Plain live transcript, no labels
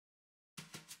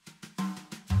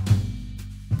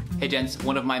Hey gents,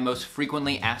 one of my most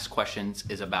frequently asked questions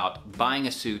is about buying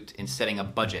a suit and setting a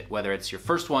budget, whether it's your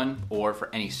first one or for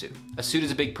any suit. A suit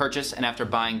is a big purchase, and after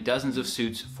buying dozens of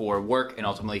suits for work and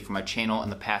ultimately for my channel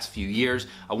in the past few years,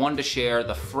 I wanted to share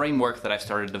the framework that I've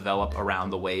started to develop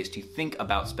around the ways to think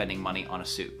about spending money on a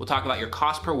suit. We'll talk about your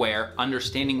cost per wear,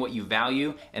 understanding what you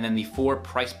value, and then the 4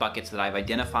 price buckets that I've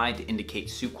identified to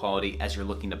indicate suit quality as you're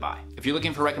looking to buy. If you're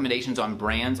looking for recommendations on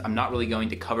brands, I'm not really going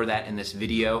to cover that in this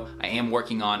video. I am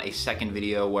working on a second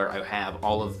video where I have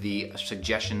all of the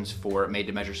suggestions for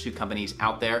made-to-measure suit companies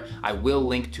out there. I will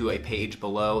link to a page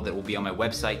below that will be on my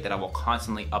website that I will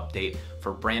constantly update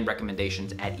for brand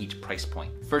recommendations at each price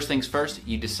point. First things first,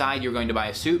 you decide you're going to buy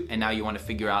a suit, and now you want to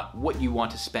figure out what you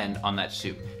want to spend on that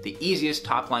suit. The easiest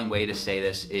top-line way to say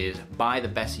this is buy the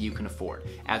best you can afford.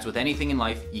 As with anything in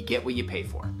life, you get what you pay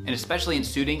for. And especially in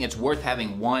suiting, it's worth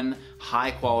having one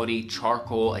high-quality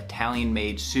charcoal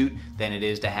Italian-made suit than it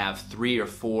is to have 3 or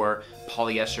 4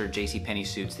 polyester JCPenney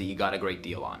suits that you got a great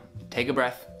deal on. Take a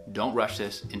breath, don't rush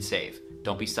this, and save.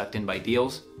 Don't be sucked in by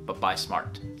deals, but buy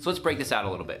smart. So let's break this out a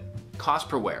little bit. Cost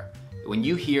per wear. When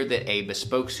you hear that a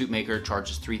bespoke suit maker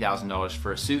charges $3,000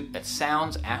 for a suit, that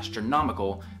sounds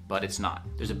astronomical, but it's not.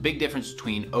 There's a big difference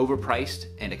between overpriced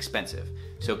and expensive.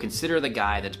 So consider the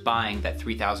guy that's buying that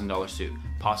 $3,000 suit,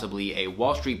 possibly a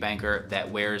Wall Street banker that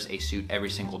wears a suit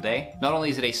every single day. Not only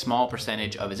is it a small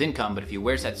percentage of his income, but if he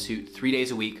wears that suit 3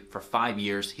 days a week for 5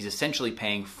 years, he's essentially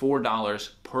paying $4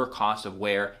 per cost of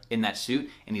wear in that suit,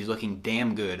 and he's looking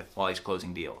damn good while he's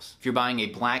closing deals. If you're buying a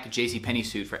black JCPenney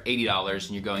suit for $80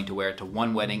 and you're going to wear it to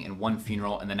 1 wedding and 1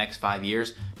 funeral in the next 5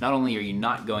 years, not only are you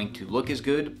not going to look as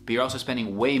good, but you're also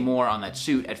spending way more on that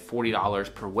suit at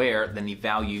 $40 per wear than the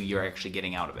value you're actually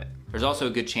getting out of it. There's also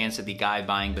a good chance that the guy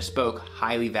buying bespoke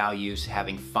highly values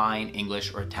having fine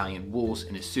English or Italian wools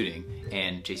in his suiting,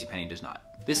 and JCPenney does not.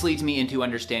 This leads me into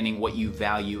understanding what you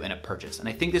value in a purchase, and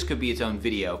I think this could be its own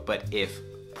video, but if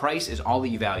price is all that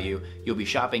you value, you'll be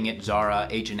shopping at Zara,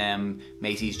 H&M,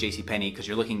 Macy's, JCPenney because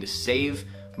you're looking to save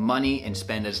money and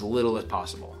spend as little as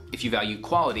possible. If you value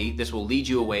quality, this will lead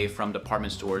you away from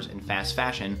department stores and fast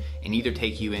fashion and either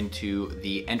take you into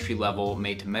the entry-level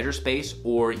made-to-measure space,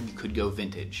 or you could go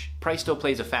vintage. Price still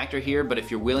plays a factor here, but if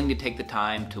you're willing to take the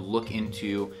time to look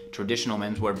into traditional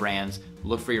menswear brands,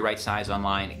 look for your right size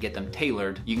online, and get them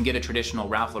tailored, you can get a traditional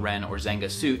Ralph Lauren or Zenga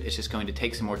suit. It's just going to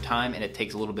take some more time, and it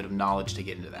takes a little bit of knowledge to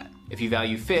get into that. If you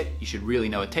value fit, you should really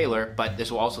know a tailor, but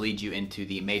this will also lead you into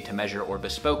the made-to-measure or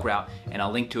bespoke route, and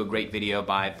I'll link to a great video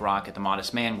by Brock at The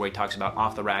Modest Man where he talks about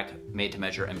off-the-rack,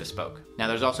 made-to-measure, and bespoke. Now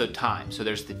there's also time. So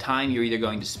there's the time you're either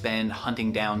going to spend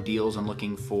hunting down deals and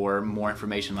looking for more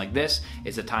information like this.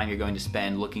 It's the time you're going to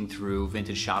spend looking through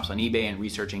vintage shops on eBay and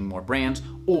researching more brands,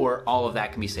 or all of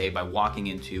that can be saved by walking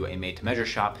into a made-to-measure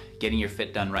shop, getting your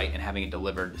fit done right, and having it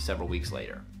delivered several weeks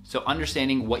later. So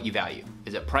understanding what you value.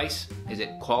 Is it price? Is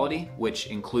it quality, which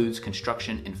includes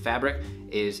construction and fabric?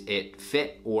 Is it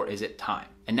fit, or is it time?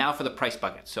 And now for the price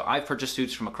bucket. So I've purchased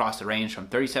suits from across the range from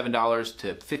 $37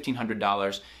 to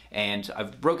 $1,500, and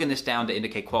I've broken this down to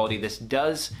indicate quality. This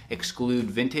does exclude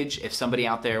vintage. If somebody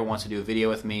out there wants to do a video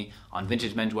with me on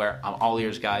vintage menswear, I'm all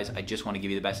ears, guys. I just want to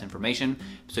give you the best information.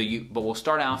 But we'll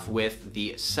start off with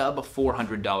the sub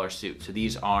 $400 suit. So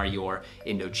these are your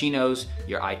Indochinos,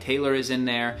 your iTailor is in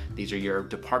there. These are your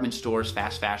department stores,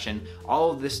 fast fashion.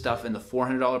 All of this stuff in the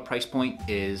 $400 price point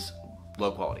is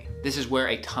low quality. This is where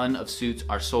a ton of suits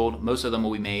are sold. Most of them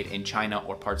will be made in China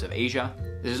or parts of Asia.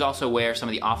 This is also where some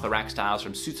of the off-the-rack styles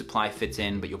from Suit Supply fits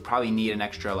in, but you'll probably need an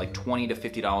extra like $20 to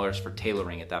 $50 for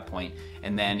tailoring at that point.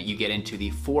 And then you get into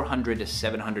the $400 to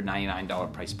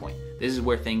 $799 price point. This is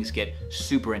where things get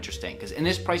super interesting, because in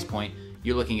this price point,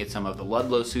 you're looking at some of the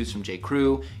Ludlow suits from J.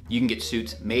 Crew. You can get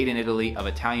suits made in Italy of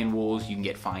Italian wools. You can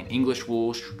get fine English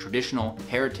wools, traditional,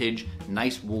 heritage,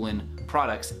 nice woolen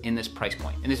products in this price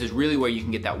point. And this is really where you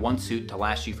can get that one suit to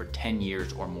last you for 10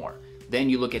 years or more. Then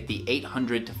you look at the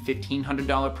 $800 to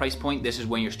 $1,500 price point. This is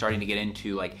when you're starting to get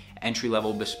into like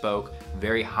entry-level bespoke,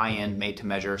 very high-end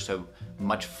made-to-measure, so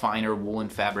much finer woolen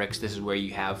fabrics. This is where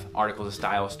you have articles of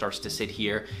style starts to sit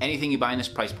here. Anything you buy in this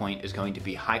price point is going to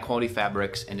be high-quality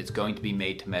fabrics, and it's going to be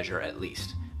made to measure at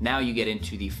least. Now you get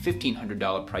into the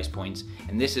 $1,500 price points,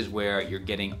 and this is where you're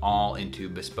getting all into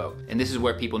bespoke. And this is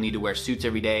where people need to wear suits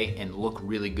every day and look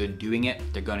really good doing it.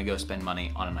 They're gonna go spend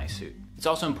money on a nice suit. It's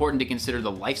also important to consider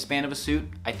the lifespan of a suit.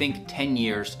 I think 10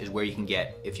 years is where you can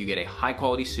get if you get a high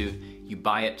quality suit, you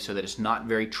buy it so that it's not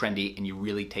very trendy and you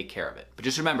really take care of it. But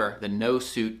just remember, the no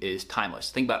suit is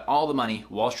timeless. Think about all the money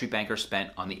Wall Street bankers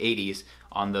spent on the 80s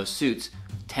on those suits,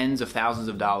 tens of thousands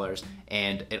of dollars,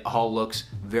 and it all looks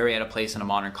very out of place in a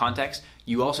modern context.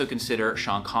 You also consider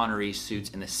Sean Connery's suits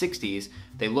in the 60s.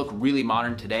 They look really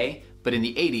modern today, but in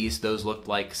the 80s, those looked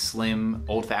like slim,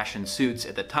 old-fashioned suits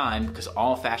at the time because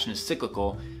all fashion is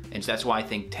cyclical, and so that's why I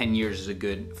think 10 years is a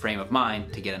good frame of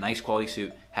mind to get a nice quality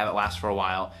suit, have it last for a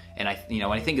while. And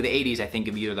when I think of the 80s, I think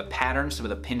of either the patterns, some of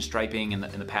the pinstriping and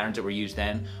the patterns that were used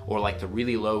then, or like the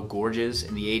really low gorges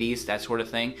in the 80s, that sort of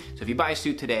thing. So if you buy a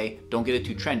suit today, don't get it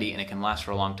too trendy and it can last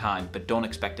for a long time, but don't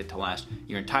expect it to last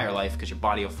your entire life because your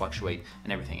body will fluctuate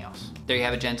and everything else. There you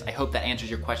have it, gents. I hope that answers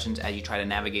your questions as you try to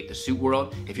navigate the suit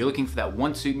world. If you're looking for that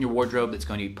one suit in your wardrobe that's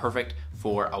going to be perfect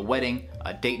for a wedding,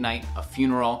 a date night, a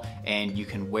funeral, and you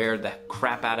can wear the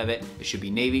crap out of it, it should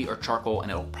be navy or charcoal, and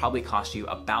it'll probably cost you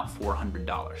about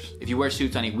 $400. If you wear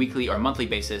suits on a weekly or monthly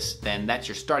basis, then that's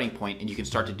your starting point, and you can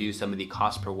start to do some of the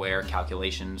cost per wear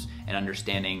calculations and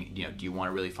understanding, do you want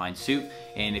a really fine suit?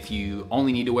 And if you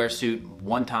only need to wear a suit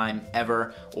one time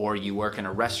ever, or you work in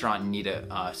a restaurant and need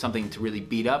something to really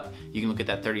beat up, you can look at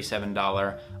that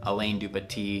 $37 Alain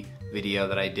Dupaty video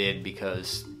that I did,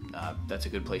 because that's a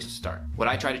good place to start. What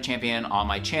I try to champion on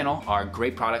my channel are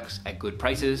great products at good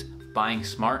prices, buying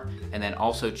smart, and then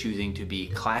also choosing to be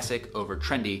classic over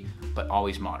trendy, but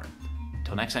always modern.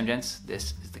 Until next time, gents,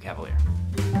 this is the Kavalier.